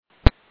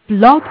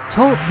Blog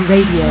Talk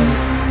Radio.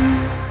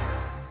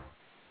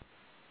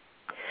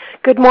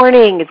 Good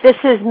morning. This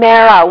is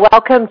Mara.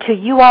 Welcome to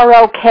You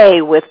Are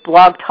Okay with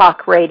Blog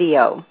Talk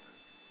Radio.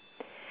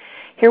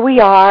 Here we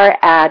are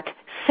at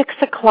 6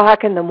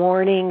 o'clock in the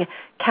morning,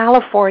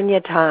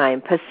 California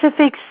time,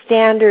 Pacific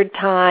Standard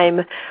Time,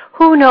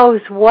 who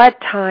knows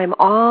what time,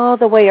 all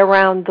the way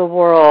around the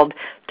world,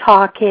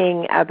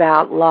 talking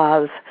about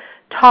love,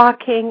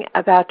 talking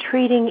about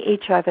treating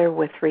each other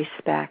with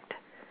respect,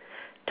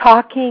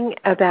 talking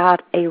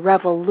about a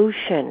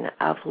revolution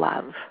of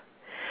love,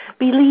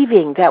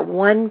 believing that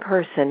one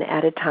person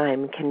at a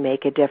time can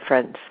make a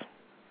difference.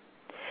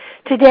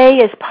 Today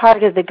is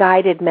part of the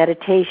guided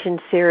meditation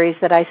series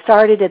that I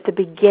started at the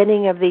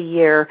beginning of the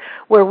year,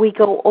 where we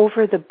go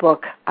over the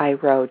book I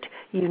wrote,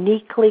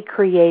 Uniquely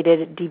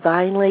Created,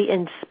 Divinely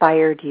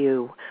Inspired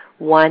You,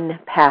 One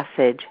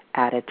Passage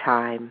at a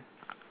Time.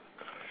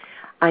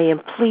 I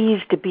am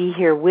pleased to be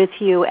here with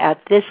you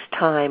at this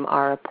time,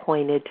 our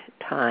appointed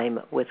time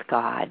with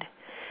God.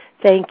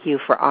 Thank you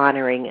for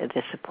honoring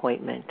this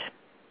appointment.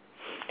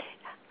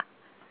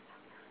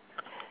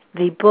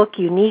 The book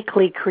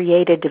Uniquely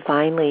Created,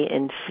 Divinely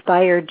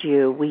Inspired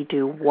You, we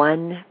do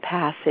one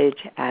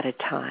passage at a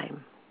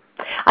time.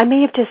 I may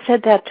have just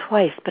said that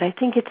twice, but I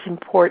think it's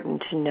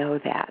important to know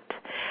that.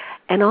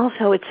 And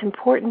also, it's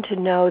important to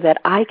know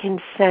that I can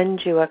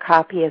send you a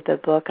copy of the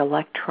book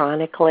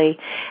electronically,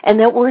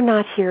 and that we're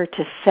not here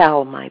to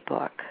sell my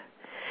book.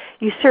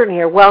 You certainly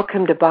are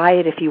welcome to buy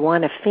it if you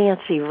want a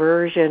fancy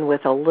version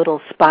with a little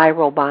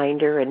spiral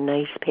binder and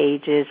nice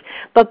pages,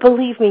 but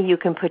believe me, you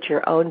can put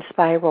your own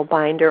spiral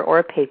binder or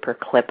a paper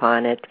clip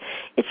on it.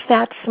 It's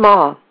that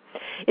small.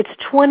 It's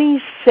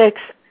 26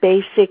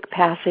 basic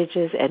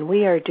passages, and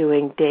we are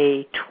doing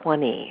day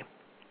 20.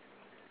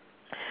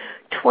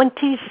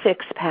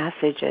 26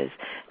 passages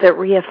that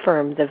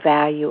reaffirm the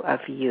value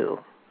of you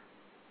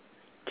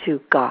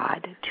to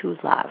God, to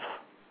love.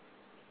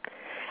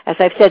 As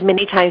I've said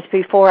many times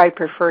before, I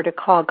prefer to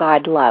call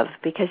God love,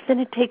 because then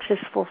it takes us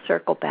full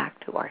circle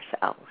back to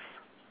ourselves.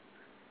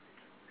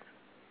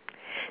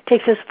 It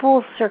takes us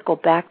full circle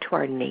back to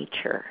our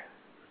nature.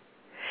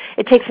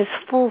 It takes us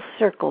full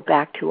circle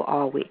back to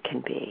all we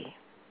can be.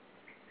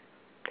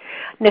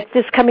 Next,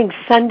 this coming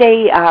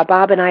Sunday,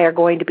 Bob and I are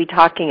going to be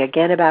talking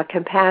again about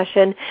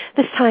compassion,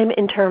 this time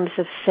in terms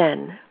of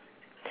sin.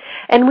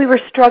 And we were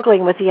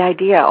struggling with the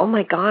idea, oh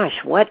my gosh,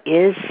 what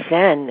is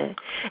sin?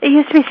 It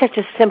used to be such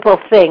a simple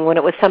thing when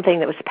it was something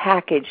that was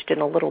packaged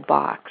in a little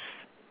box.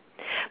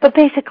 But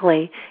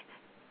basically,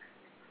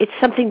 it's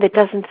something that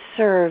doesn't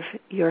serve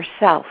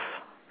yourself.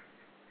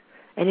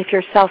 And if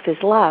your self is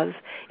love,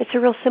 it's a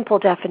real simple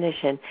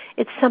definition.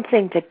 It's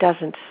something that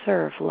doesn't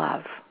serve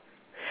love.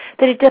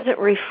 That it doesn't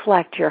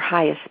reflect your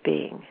highest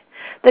being,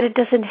 that it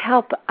doesn't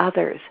help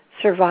others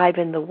survive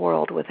in the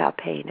world without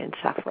pain and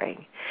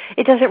suffering.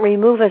 It doesn't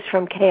remove us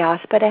from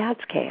chaos, but adds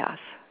chaos.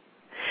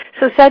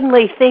 So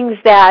suddenly things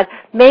that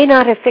may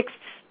not have fixed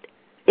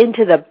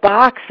into the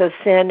box of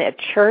sin at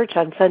church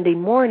on Sunday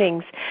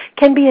mornings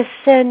can be a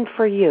sin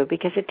for you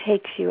because it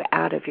takes you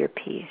out of your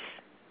peace.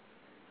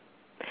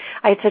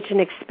 I had such an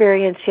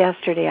experience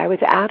yesterday. I was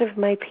out of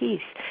my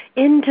peace.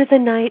 Into the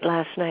night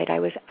last night, I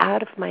was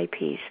out of my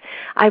peace.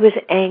 I was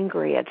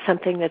angry at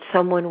something that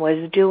someone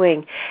was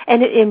doing,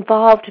 and it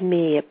involved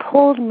me. It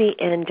pulled me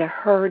into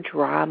her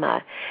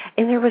drama,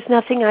 and there was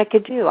nothing I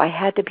could do. I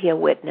had to be a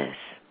witness.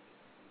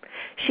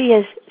 She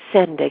has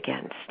sinned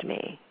against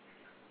me.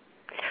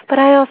 But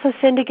I also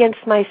sinned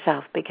against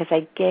myself because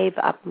I gave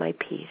up my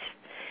peace.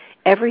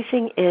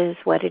 Everything is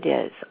what it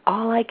is.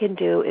 All I can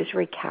do is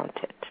recount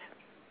it.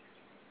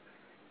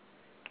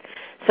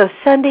 So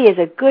Sunday is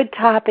a good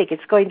topic.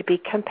 It's going to be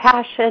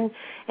compassion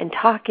and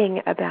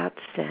talking about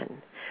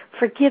sin,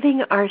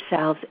 forgiving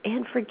ourselves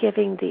and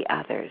forgiving the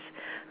others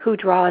who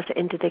draw us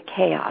into the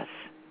chaos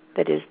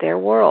that is their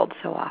world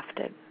so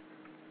often.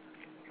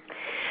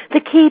 The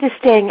key to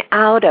staying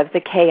out of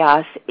the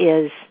chaos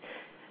is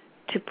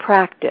to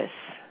practice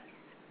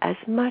as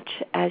much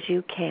as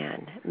you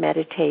can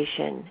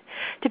meditation,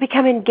 to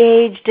become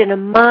engaged in a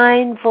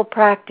mindful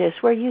practice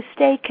where you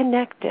stay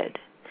connected.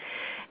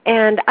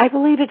 And I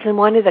believe it's in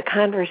one of the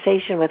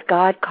Conversation with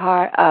God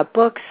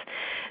books,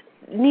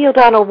 Neil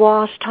Donald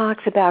Walsh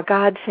talks about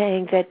God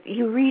saying that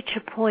you reach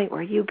a point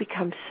where you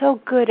become so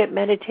good at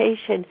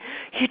meditation,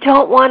 you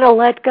don't want to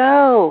let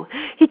go.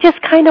 You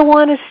just kind of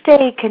want to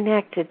stay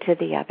connected to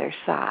the other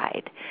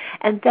side.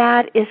 And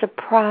that is a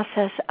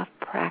process of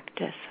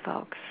practice,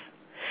 folks.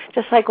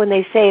 Just like when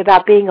they say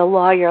about being a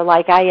lawyer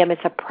like I am,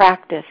 it's a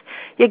practice.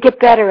 You get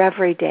better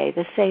every day.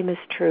 The same is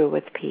true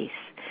with peace.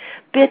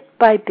 Bit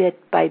by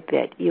bit by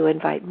bit, you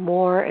invite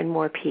more and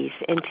more peace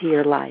into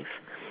your life.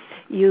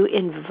 You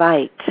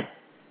invite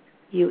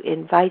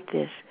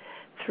this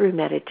through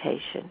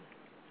meditation.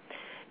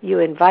 You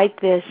invite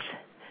this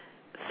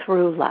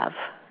through love.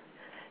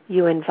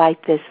 You invite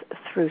this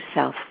through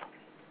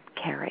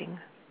self-caring,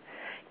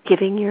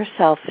 giving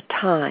yourself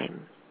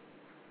time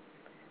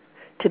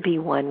to be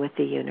one with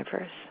the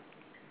universe.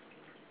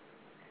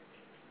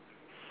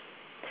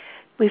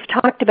 We've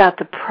talked about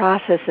the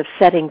process of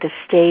setting the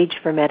stage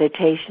for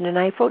meditation, and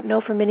I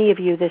know for many of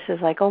you this is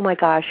like, oh my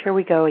gosh, here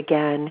we go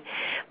again.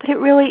 But it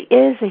really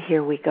is a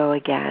here we go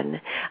again.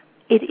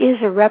 It is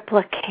a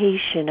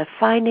replication of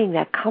finding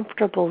that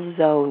comfortable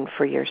zone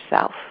for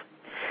yourself.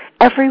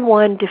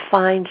 Everyone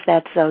defines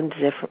that zone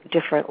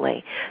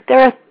differently. There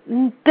are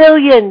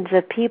billions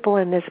of people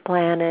on this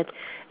planet,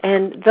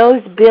 and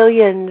those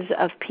billions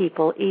of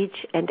people,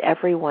 each and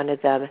every one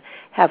of them,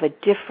 have a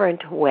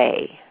different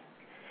way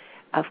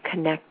of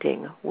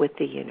connecting with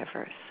the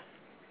universe.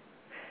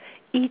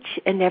 Each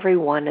and every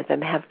one of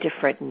them have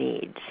different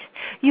needs.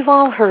 You've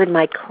all heard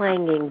my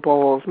clanging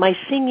bowls, my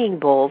singing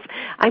bowls.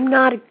 I'm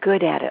not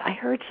good at it. I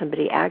heard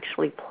somebody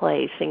actually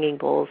play singing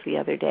bowls the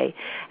other day,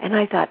 and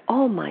I thought,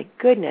 oh my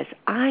goodness,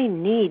 I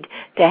need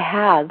to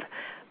have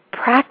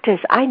practice.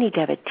 I need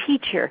to have a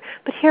teacher.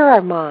 But here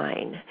are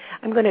mine.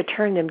 I'm going to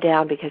turn them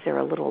down because they're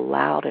a little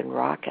loud and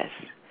raucous.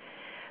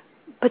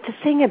 But the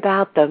thing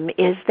about them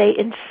is they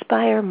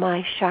inspire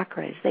my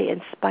chakras. They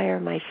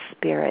inspire my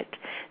spirit.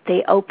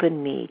 They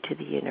open me to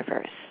the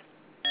universe.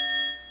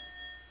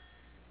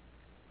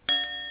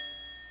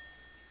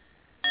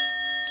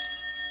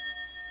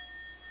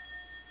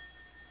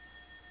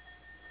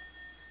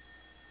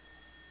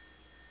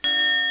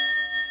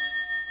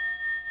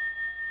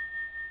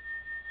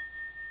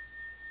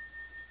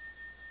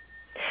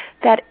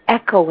 That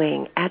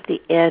echoing at the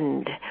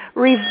end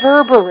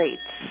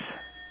reverberates,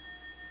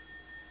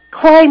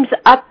 climbs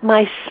up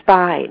my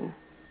spine,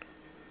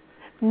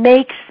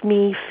 makes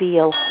me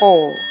feel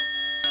whole.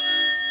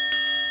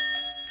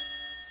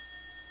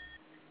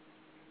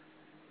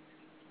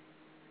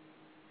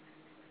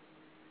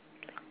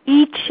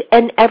 Each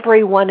and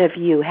every one of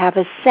you have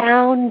a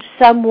sound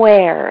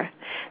somewhere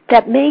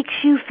that makes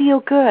you feel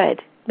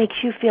good, makes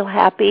you feel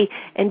happy,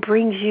 and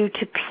brings you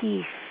to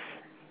peace.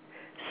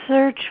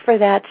 Search for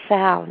that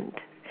sound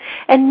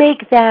and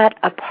make that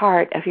a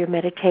part of your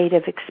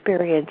meditative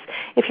experience.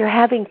 If you're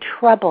having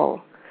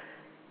trouble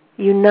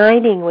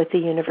uniting with the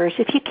universe,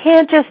 if you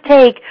can't just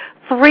take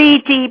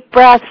 3 deep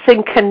breaths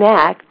and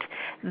connect,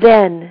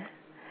 then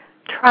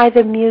try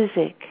the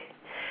music.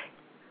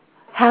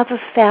 Have a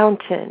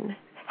fountain.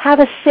 Have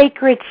a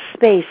sacred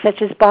space,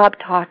 such as Bob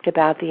talked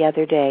about the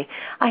other day.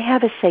 I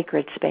have a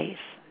sacred space.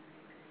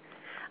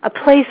 A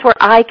place where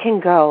I can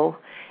go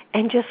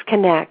and just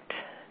connect.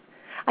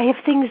 I have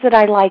things that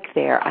I like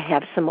there. I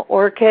have some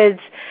orchids.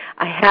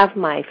 I have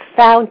my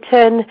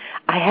fountain.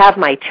 I have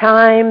my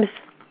chimes.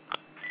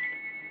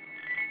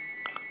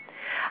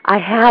 I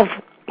have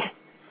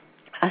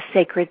a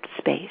sacred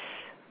space.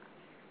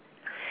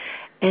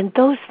 And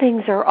those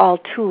things are all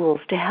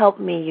tools to help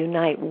me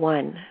unite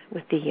one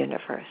with the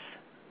universe.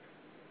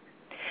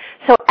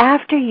 So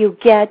after you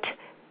get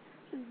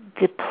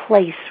the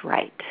place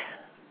right,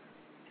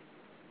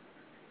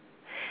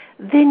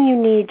 then you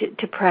need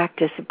to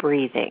practice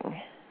breathing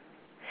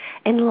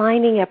and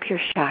lining up your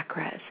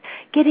chakras,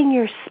 getting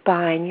your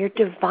spine, your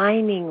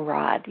divining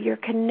rod, your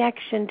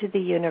connection to the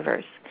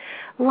universe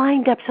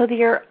lined up so that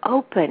you're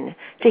open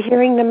to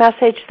hearing the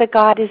message that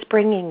God is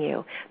bringing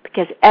you.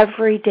 Because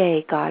every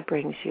day God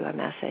brings you a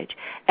message.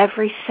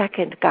 Every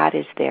second God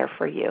is there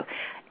for you.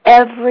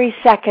 Every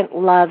second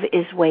love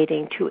is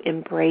waiting to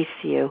embrace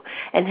you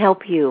and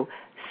help you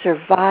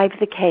survive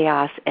the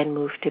chaos and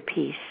move to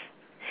peace.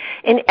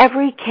 In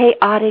every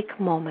chaotic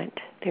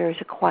moment, there is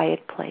a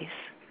quiet place.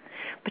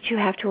 But you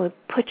have to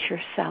put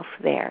yourself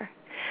there.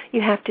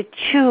 You have to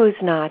choose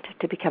not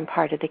to become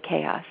part of the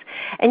chaos.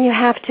 And you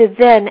have to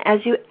then,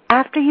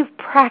 after you've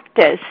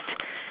practiced,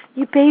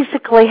 you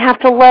basically have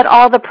to let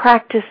all the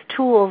practice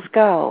tools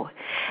go.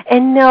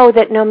 And know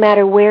that no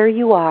matter where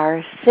you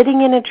are,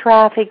 sitting in a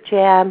traffic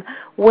jam,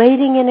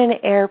 waiting in an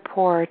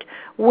airport,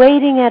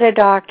 waiting at a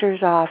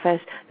doctor's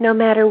office, no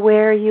matter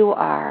where you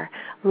are,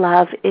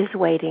 love is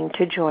waiting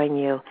to join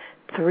you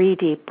 3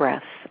 deep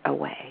breaths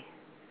away.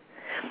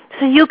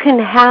 So you can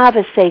have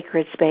a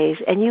sacred space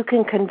and you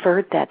can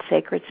convert that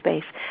sacred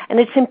space. And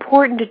it's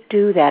important to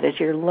do that as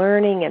you're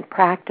learning and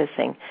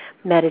practicing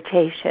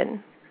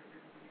meditation.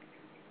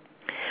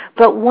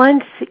 But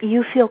once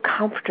you feel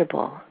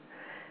comfortable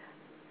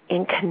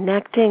in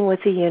connecting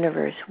with the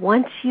universe,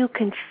 once you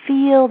can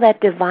feel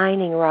that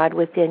divining rod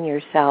within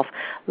yourself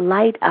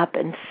light up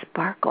and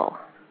sparkle,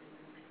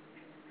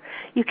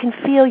 you can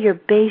feel your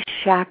base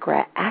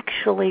chakra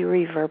actually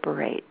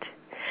reverberate.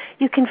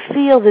 You can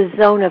feel the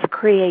zone of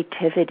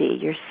creativity,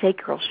 your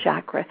sacral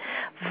chakra,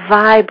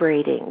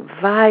 vibrating,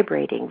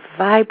 vibrating,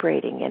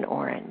 vibrating in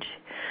orange.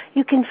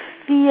 You can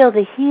feel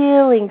the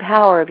healing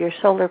power of your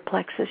solar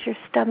plexus, your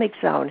stomach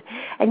zone,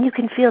 and you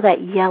can feel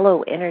that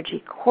yellow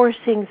energy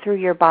coursing through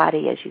your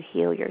body as you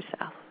heal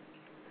yourself.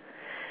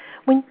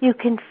 When you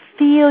can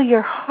feel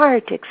your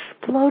heart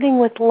exploding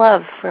with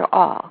love for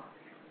all.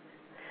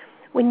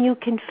 When you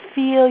can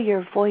feel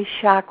your voice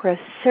chakra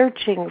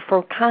searching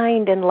for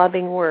kind and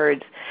loving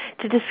words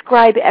to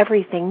describe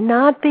everything,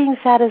 not being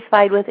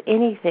satisfied with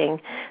anything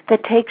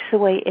that takes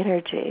away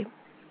energy.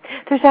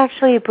 There's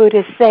actually a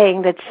Buddhist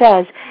saying that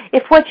says,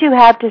 if what you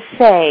have to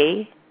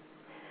say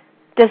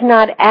does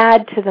not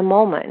add to the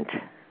moment,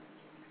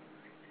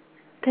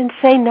 then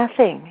say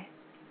nothing.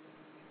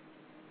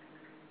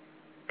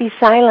 Be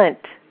silent.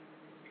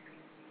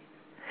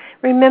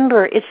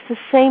 Remember, it's the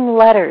same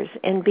letters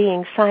in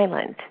being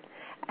silent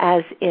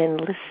as in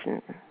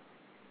listen.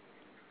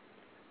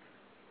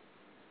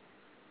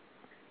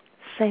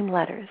 Same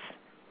letters.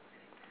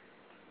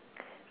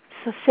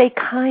 So say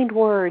kind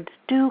words,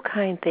 do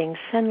kind things,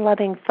 send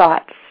loving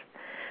thoughts.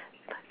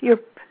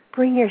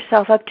 Bring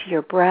yourself up to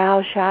your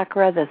brow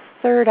chakra, the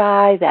third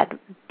eye, that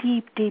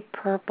deep, deep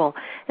purple,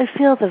 and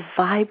feel the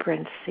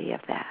vibrancy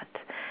of that.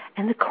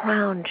 And the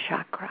crown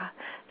chakra,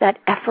 that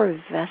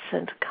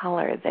effervescent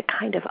color that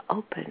kind of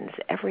opens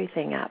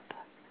everything up.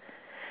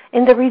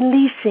 And the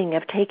releasing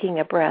of taking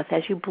a breath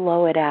as you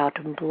blow it out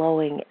and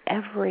blowing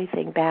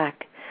everything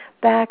back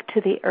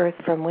to the earth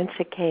from whence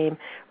it came,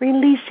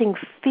 releasing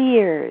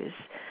fears,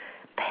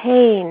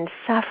 pain,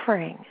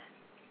 suffering,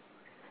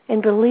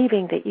 and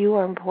believing that you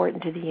are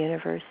important to the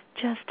universe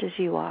just as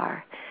you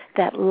are,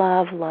 that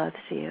love loves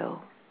you.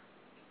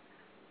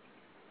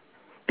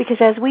 Because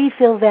as we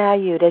feel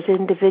valued as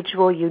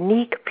individual,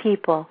 unique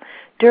people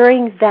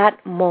during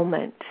that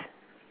moment,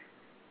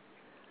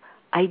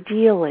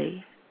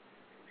 ideally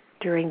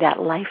during that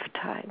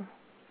lifetime,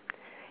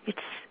 it's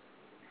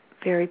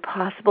very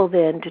possible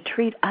then to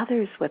treat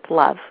others with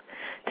love,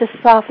 to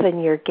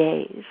soften your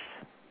gaze.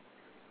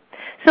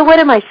 So what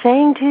am I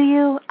saying to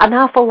you? An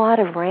awful lot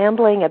of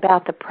rambling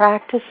about the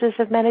practices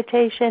of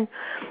meditation.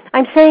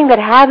 I'm saying that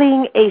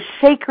having a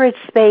sacred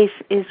space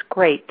is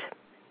great.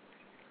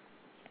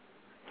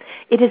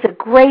 It is a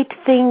great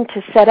thing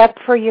to set up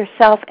for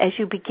yourself as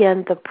you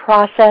begin the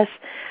process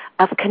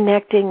of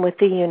connecting with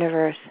the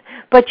universe.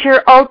 But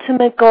your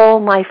ultimate goal,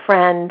 my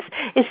friends,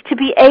 is to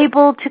be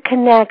able to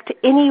connect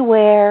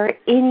anywhere,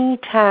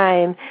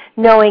 anytime,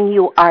 knowing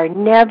you are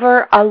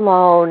never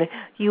alone.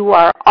 You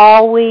are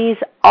always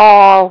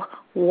all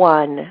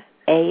one,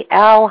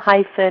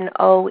 AL-ONE,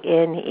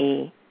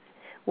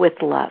 with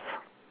love.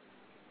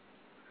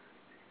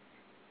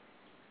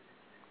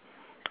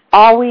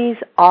 Always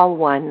all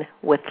one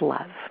with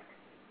love.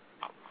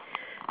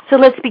 So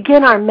let's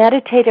begin our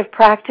meditative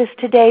practice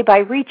today by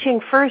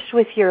reaching first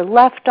with your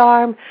left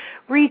arm.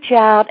 Reach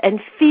out and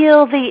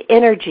feel the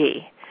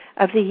energy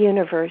of the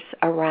universe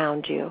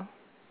around you.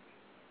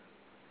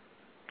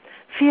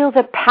 Feel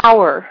the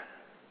power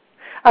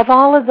of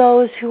all of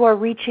those who are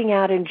reaching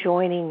out and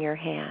joining your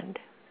hand.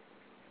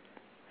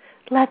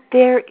 Let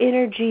their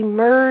energy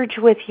merge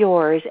with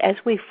yours as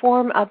we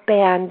form a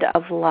band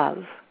of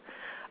love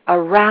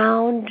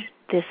around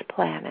this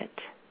planet.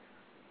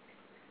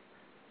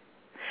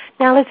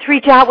 Now let's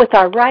reach out with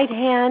our right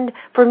hand.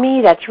 For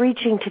me, that's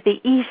reaching to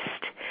the east.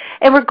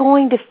 And we're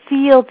going to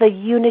feel the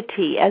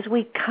unity as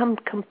we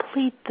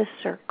complete the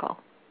circle.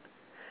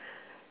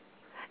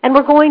 And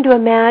we're going to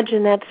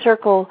imagine that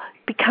circle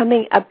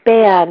becoming a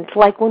band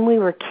like when we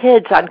were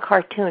kids on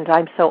cartoons.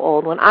 I'm so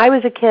old. When I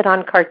was a kid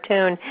on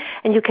cartoon,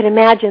 and you can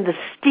imagine the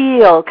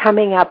steel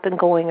coming up and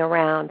going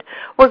around.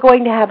 We're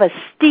going to have a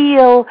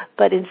steel,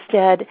 but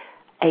instead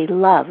a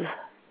love.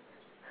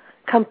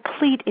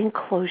 Complete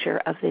enclosure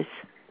of this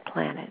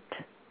planet.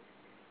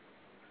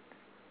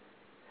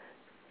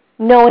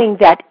 Knowing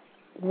that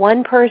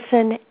one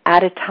person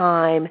at a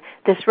time,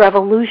 this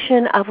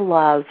revolution of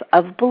love,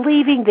 of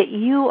believing that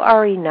you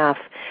are enough,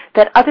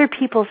 that other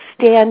people's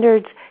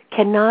standards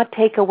cannot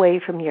take away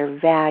from your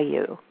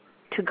value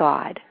to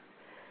God,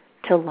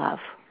 to love.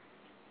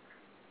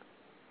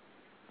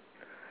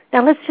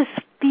 Now let's just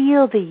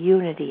feel the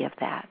unity of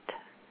that.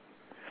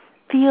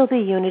 Feel the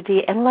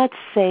unity, and let's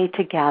say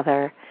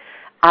together,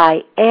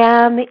 I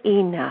am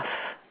enough.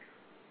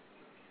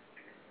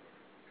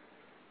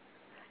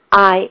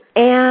 I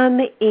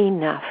am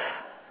enough.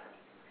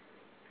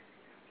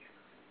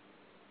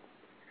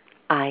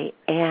 I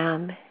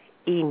am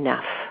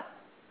enough.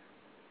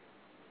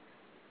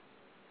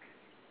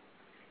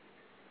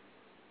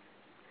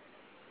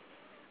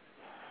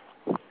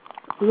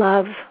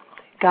 Love,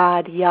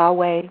 God,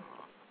 Yahweh,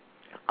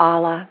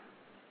 Allah,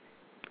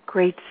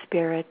 Great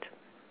Spirit,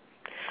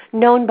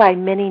 known by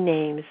many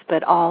names,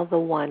 but all the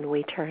one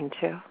we turn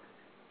to.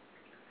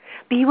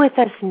 Be with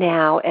us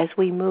now as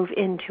we move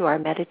into our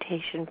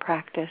meditation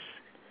practice,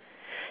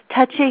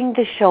 touching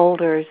the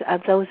shoulders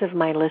of those of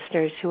my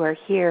listeners who are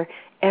here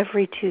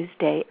every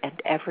Tuesday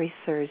and every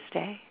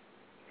Thursday.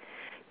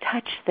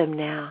 Touch them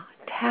now.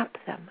 Tap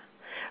them.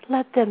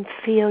 Let them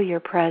feel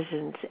your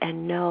presence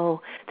and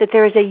know that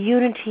there is a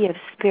unity of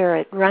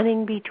spirit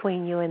running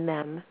between you and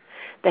them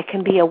that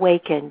can be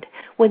awakened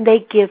when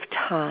they give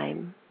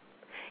time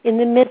in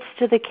the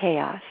midst of the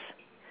chaos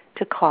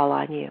to call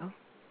on you.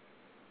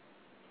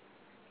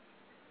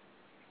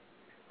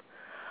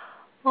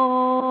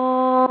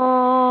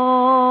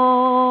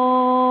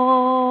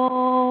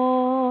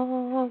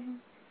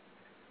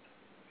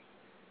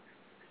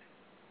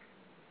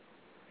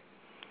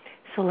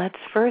 So let's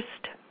first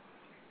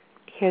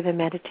hear the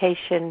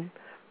meditation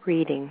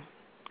reading.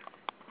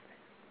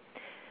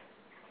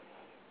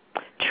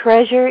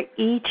 Treasure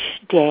each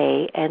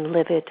day and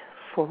live it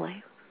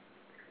fully.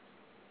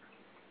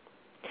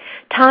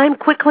 Time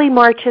quickly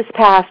marches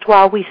past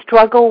while we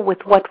struggle with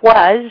what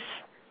was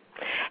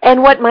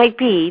and what might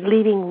be,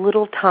 leaving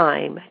little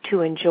time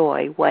to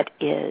enjoy what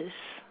is.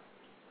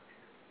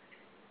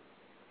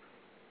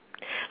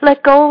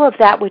 Let go of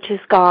that which is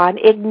gone,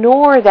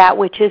 ignore that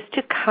which is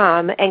to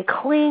come, and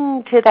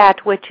cling to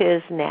that which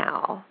is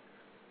now.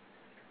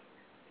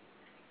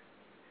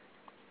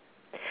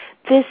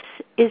 This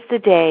is the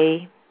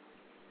day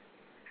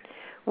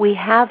we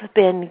have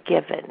been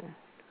given.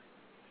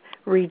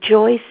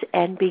 Rejoice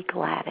and be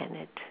glad in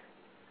it.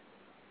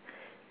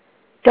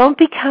 Don't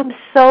become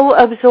so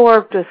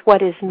absorbed with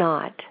what is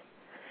not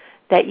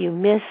that you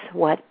miss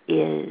what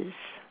is.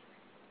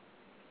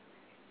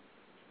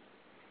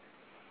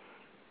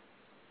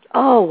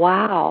 Oh,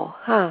 wow,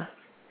 huh?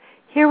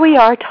 Here we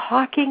are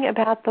talking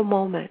about the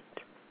moment.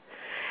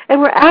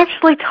 And we're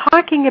actually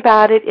talking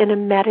about it in a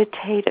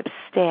meditative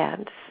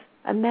stance,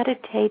 a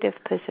meditative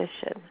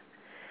position.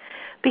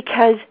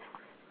 Because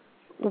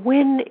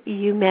when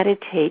you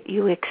meditate,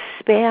 you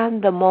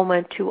expand the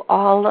moment to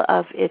all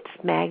of its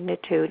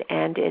magnitude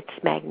and its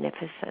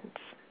magnificence.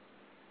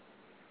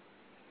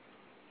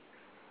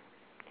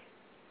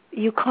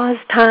 You cause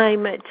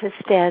time to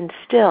stand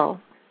still.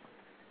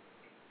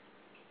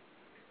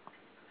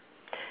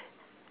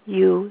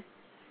 You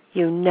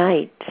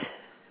unite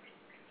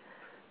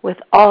with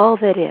all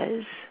that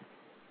is,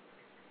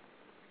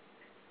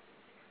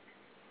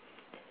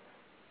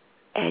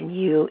 and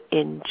you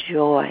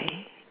enjoy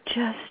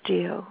just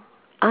you,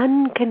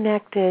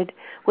 unconnected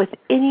with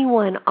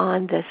anyone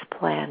on this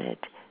planet,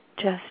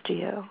 just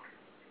you.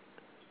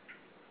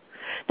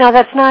 Now,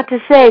 that's not to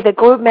say that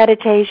group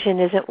meditation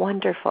isn't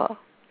wonderful,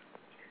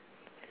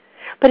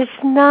 but it's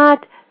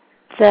not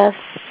the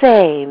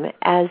same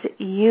as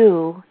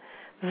you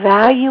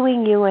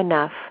valuing you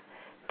enough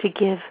to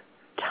give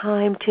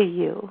time to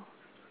you,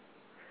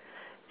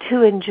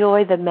 to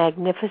enjoy the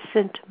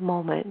magnificent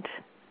moment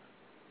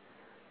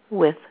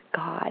with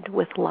God,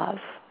 with love,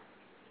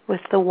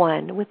 with the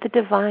One, with the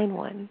Divine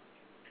One,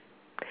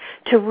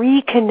 to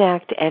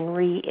reconnect and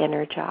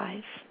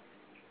re-energize.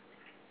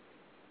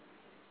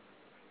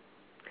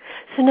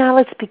 So now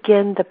let's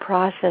begin the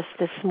process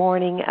this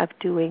morning of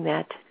doing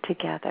that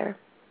together.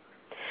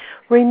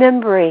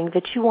 Remembering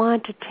that you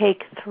want to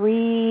take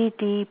 3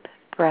 deep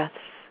breaths.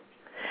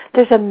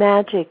 There's a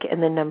magic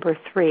in the number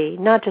 3,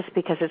 not just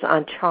because it's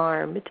on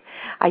Charmed.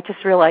 I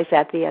just realized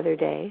that the other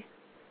day.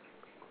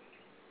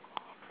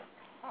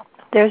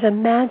 There's a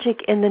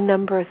magic in the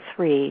number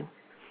 3.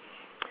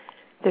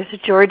 There's a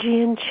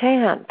Georgian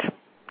chant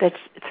that's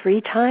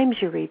 3 times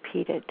you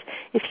repeat it.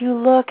 If you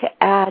look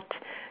at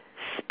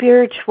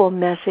spiritual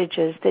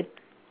messages that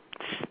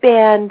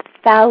span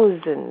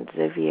thousands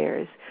of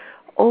years,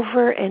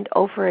 over and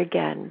over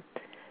again,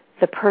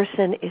 the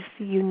person is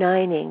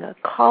uniting,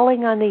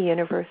 calling on the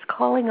universe,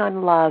 calling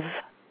on love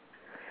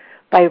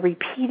by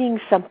repeating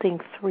something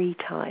 3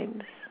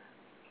 times.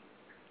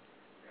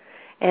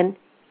 And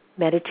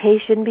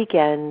meditation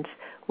begins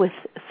with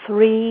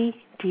 3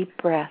 deep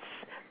breaths,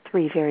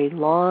 3 very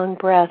long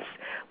breaths,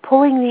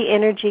 pulling the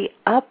energy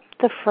up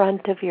the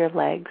front of your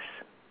legs,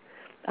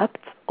 up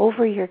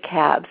over your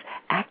calves,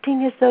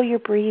 acting as though you're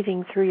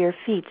breathing through your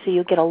feet so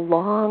you get a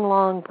long,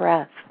 long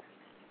breath.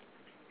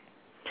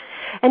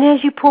 And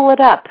as you pull it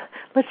up,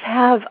 let's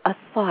have a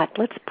thought.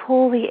 Let's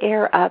pull the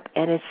air up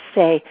and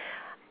say,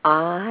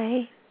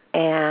 I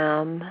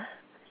am,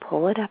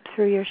 pull it up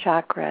through your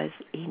chakras,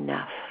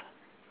 enough.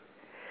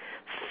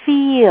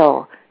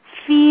 Feel,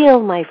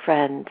 my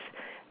friends,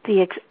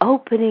 the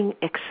opening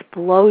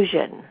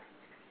explosion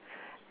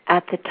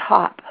at the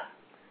top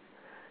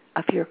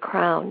of your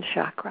crown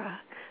chakra.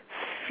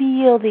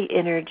 Feel the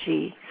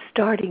energy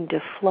starting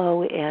to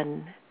flow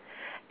in,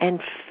 and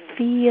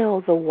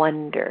feel the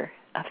wonder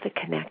of the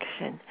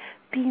connection.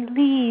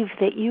 Believe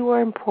that you are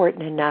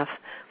important enough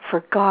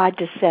for God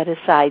to set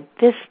aside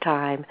this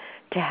time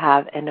to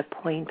have an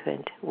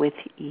appointment with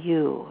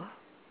you.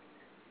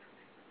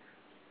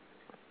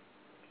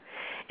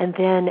 And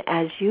then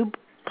as you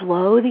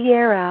blow the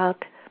air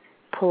out,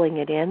 pulling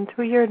it in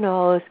through your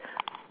nose,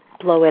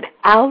 blow it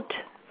out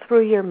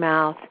through your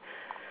mouth,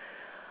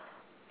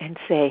 and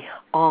say,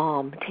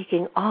 Om,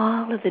 taking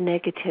all of the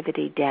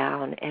negativity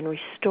down and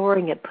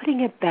restoring it,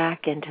 putting it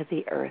back into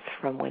the earth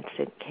from whence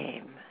it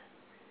came.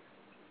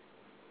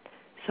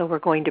 So we're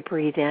going to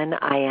breathe in,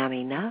 I am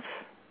enough.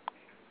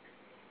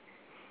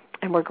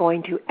 And we're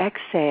going to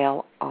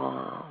exhale,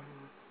 Om.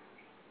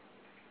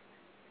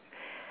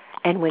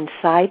 And when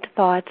side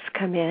thoughts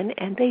come in,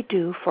 and they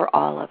do for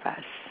all of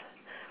us,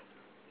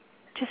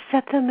 just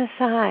set them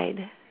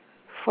aside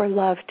for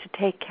love to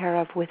take care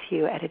of with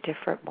you at a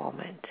different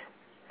moment.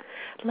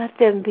 Let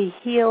them be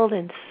healed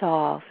and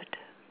solved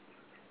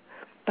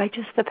by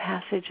just the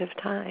passage of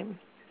time.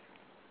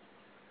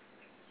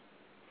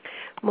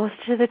 Most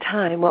of the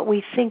time, what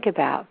we think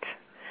about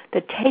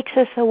that takes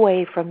us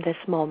away from this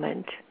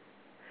moment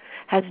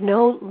has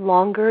no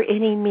longer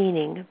any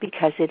meaning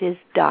because it is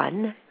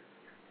done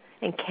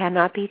and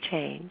cannot be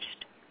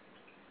changed,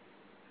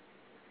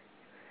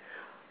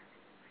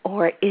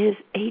 or is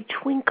a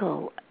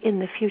twinkle in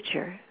the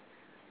future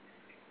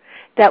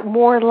that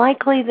more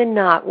likely than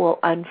not will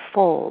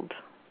unfold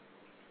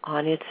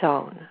on its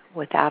own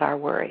without our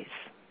worries.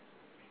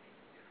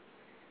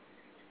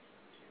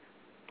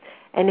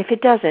 And if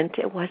it doesn't,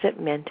 it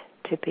wasn't meant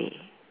to be.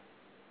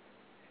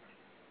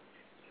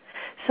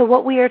 So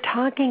what we are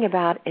talking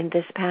about in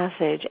this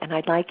passage, and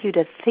I'd like you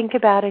to think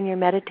about in your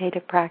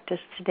meditative practice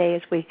today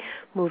as we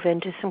move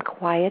into some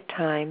quiet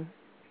time,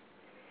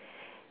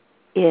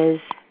 is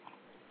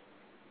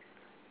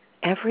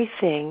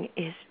everything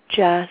is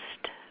just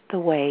the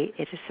way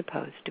it is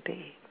supposed to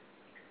be.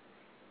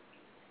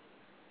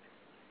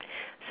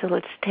 So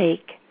let's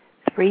take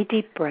 3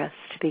 deep breaths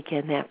to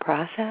begin that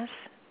process.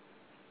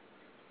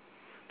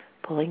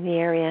 Pulling the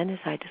air in as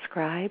I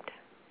described.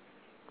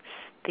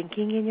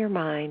 Thinking in your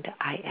mind,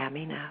 I am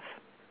enough.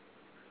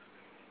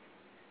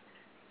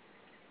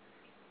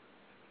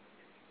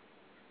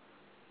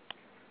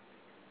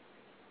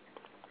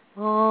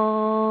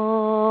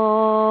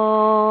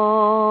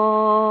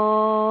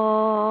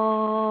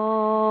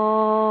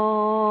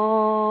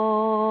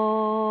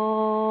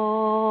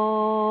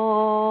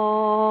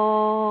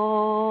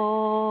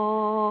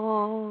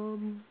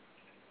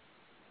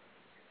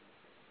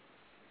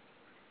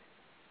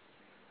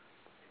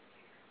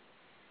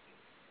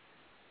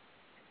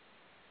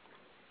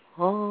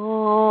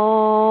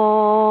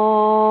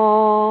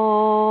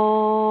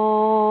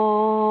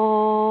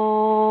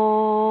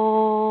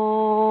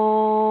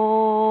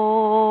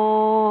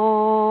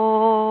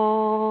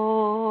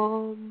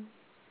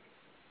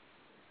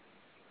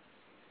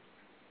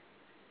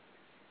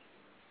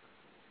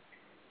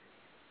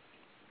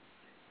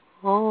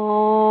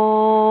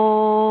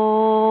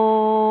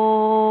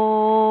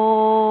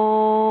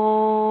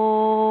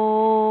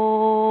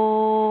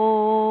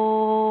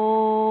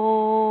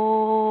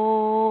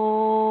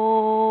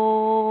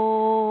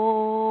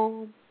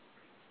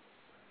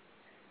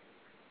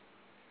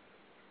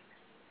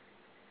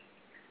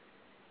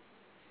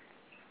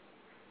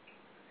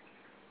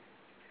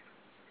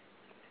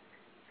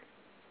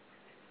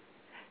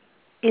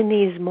 In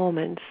these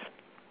moments,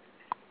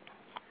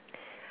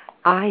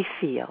 I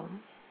feel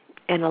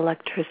an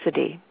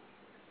electricity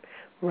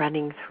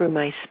running through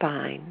my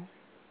spine.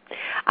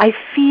 I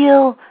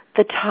feel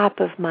the top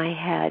of my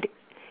head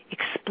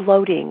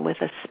exploding with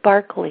a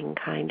sparkling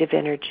kind of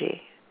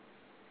energy.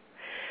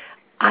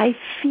 I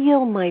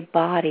feel my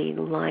body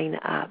line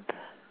up.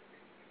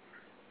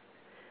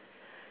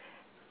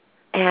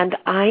 And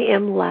I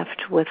am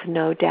left with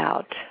no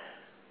doubt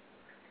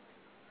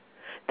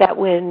that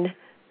when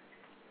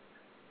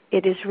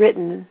it is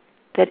written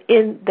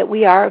that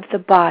we are of the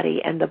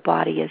body and the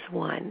body is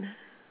one,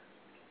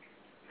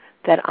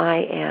 that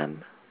I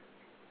am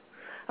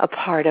a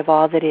part of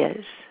all that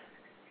is.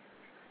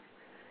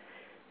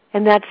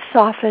 And that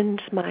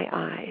softens my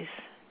eyes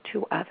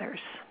to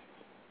others.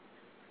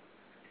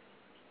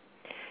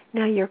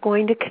 Now you're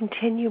going to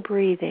continue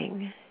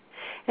breathing,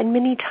 and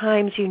many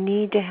times you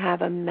need to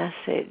have a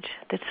message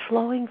that's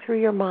flowing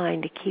through your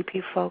mind to keep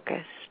you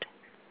focused.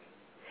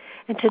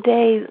 And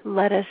today,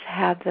 let us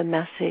have the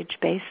message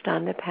based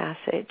on the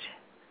passage.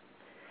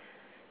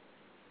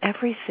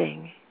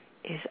 Everything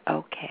is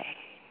okay.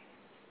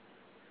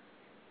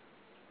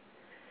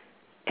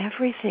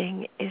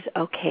 Everything is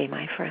okay,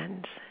 my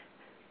friends.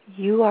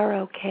 You are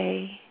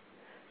okay.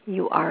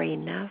 You are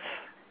enough.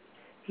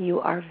 You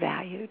are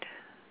valued.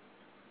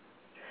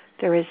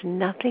 There is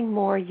nothing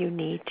more you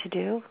need to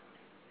do.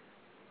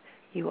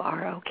 You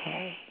are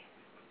okay.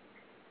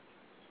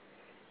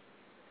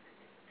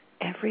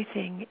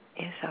 Everything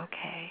is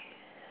okay.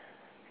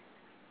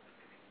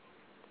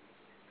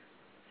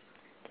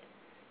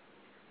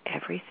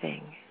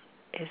 Everything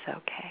is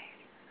okay.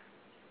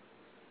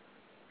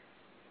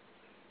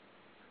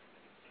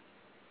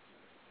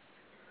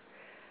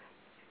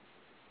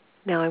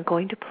 Now I'm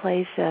going to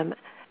play some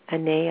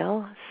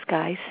Anael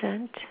sky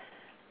scent.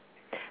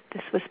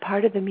 This was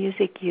part of the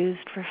music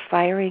used for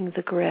firing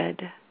the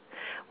grid.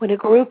 When a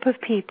group of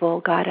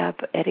people got up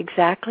at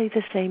exactly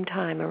the same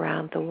time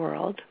around the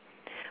world,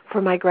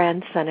 for my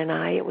grandson and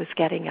I, it was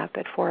getting up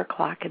at 4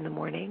 o'clock in the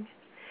morning,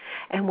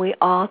 and we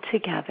all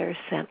together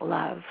sent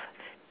love,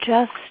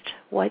 just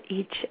what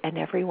each and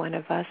every one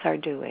of us are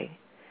doing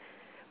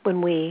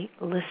when we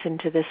listen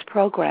to this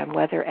program,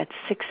 whether at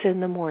 6 in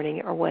the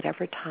morning or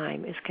whatever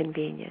time is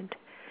convenient.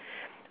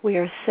 We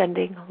are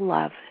sending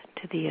love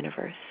to the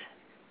universe.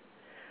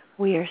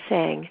 We are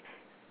saying,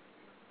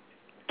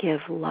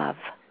 give love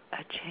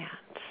a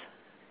chance.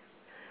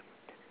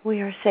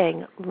 We are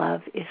saying,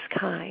 love is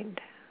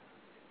kind.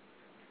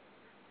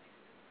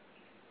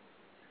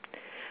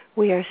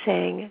 We are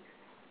saying,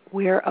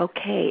 we're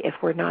okay if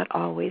we're not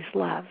always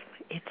love.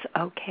 It's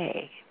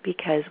okay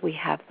because we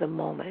have the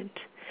moment.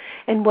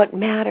 And what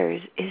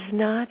matters is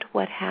not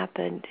what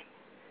happened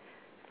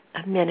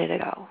a minute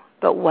ago,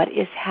 but what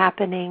is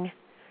happening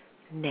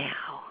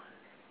now.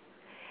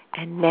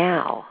 And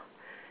now,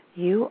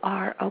 you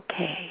are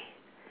okay.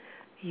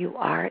 You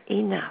are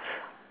enough.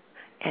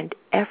 And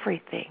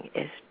everything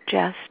is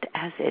just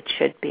as it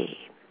should be.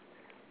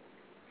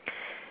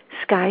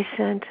 Sky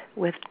scent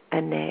with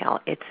Anael.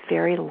 It's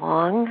very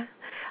long.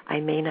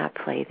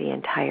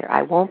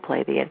 I won't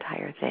play the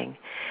entire thing,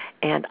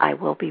 and I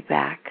will be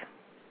back.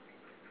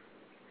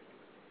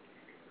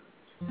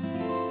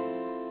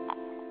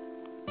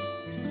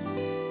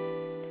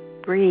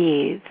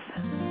 Breathe.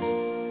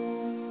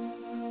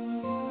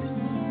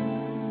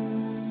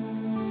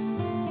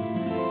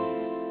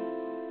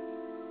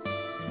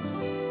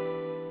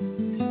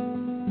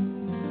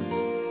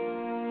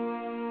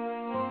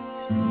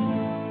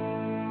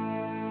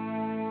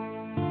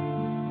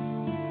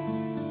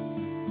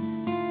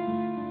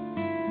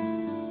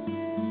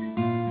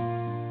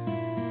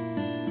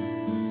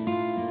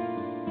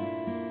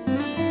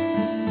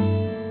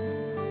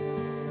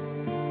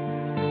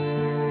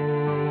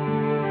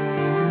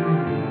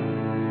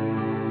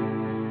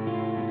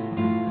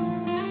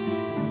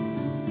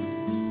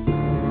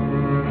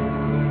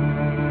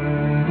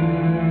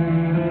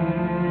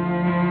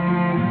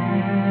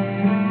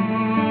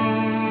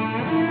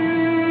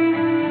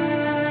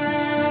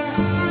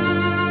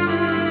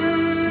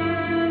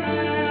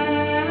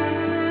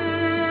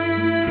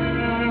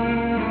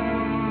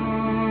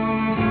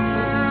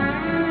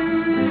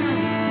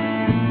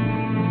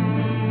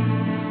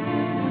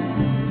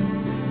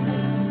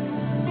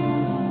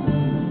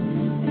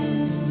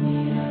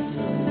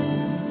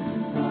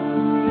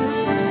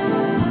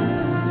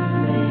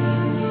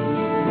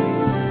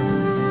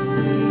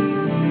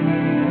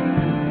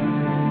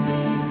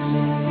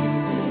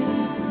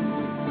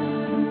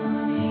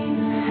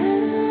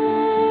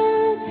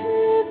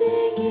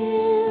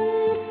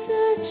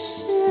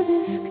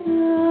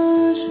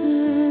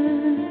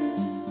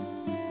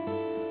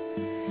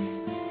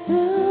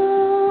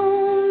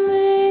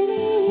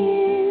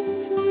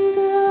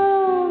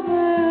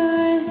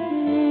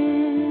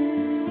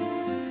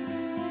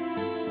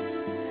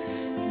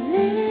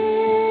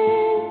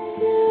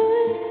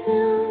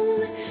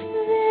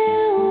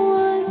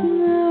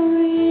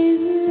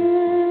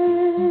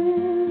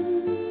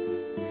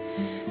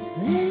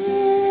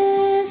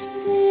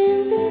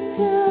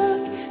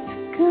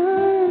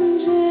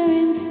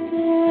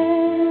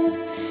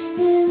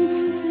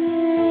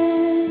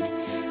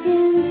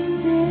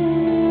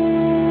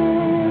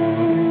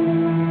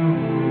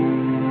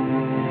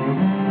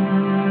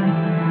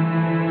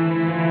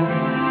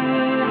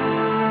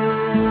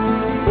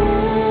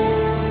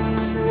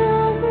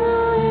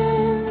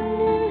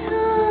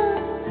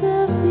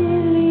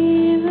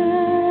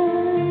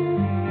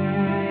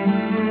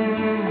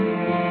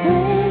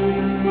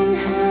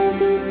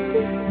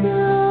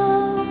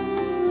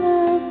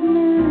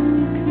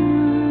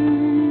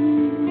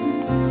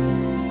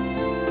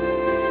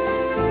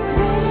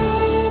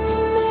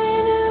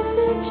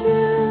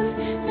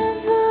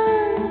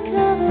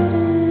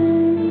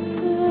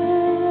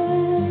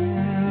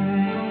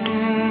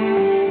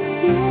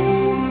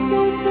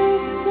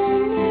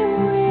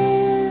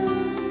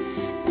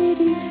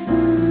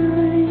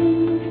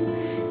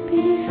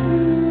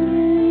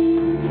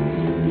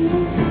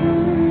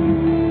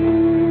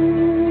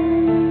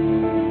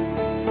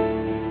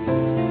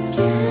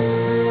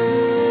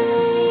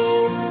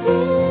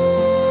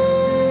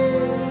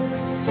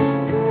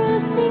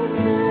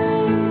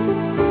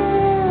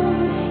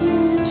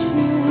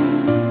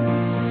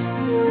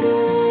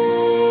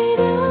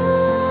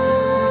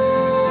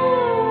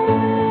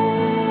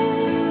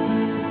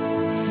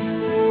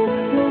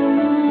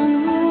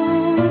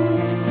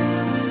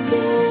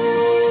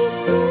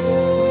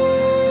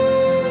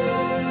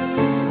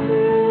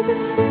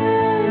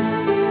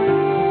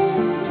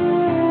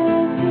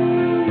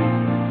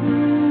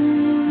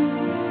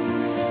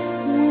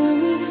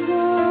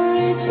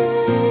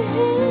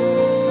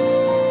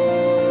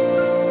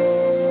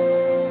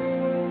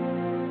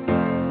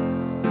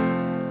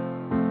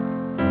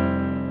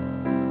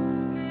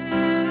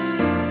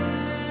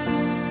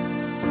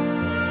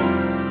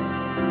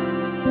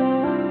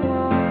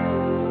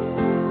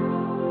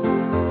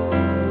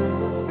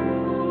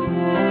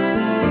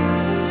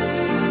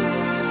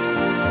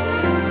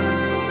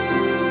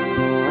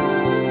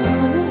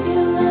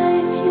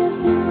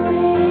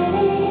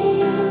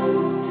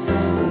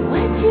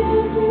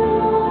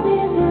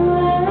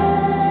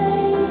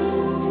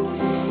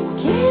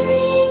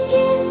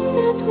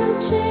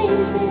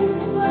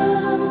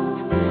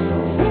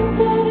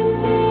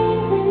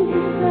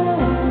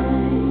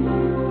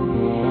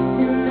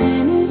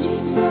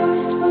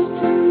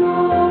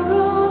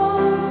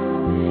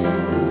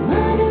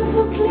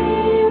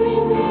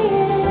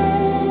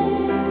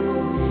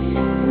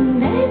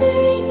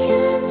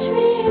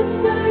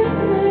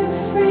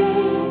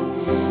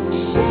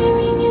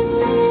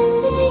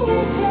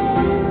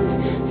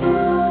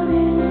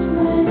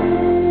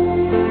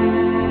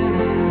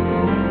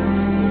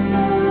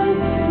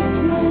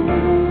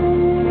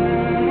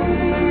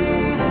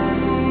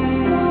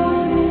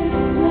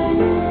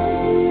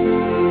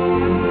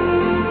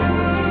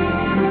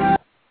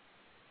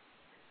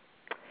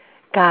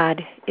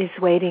 God is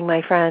waiting,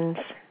 my friends.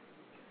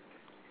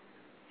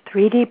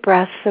 3 deep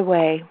breaths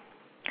away.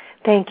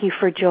 Thank you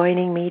for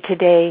joining me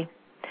today.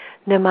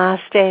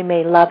 Namaste.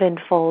 May love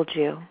enfold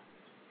you.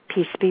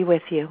 Peace be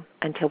with you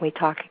until we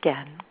talk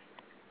again.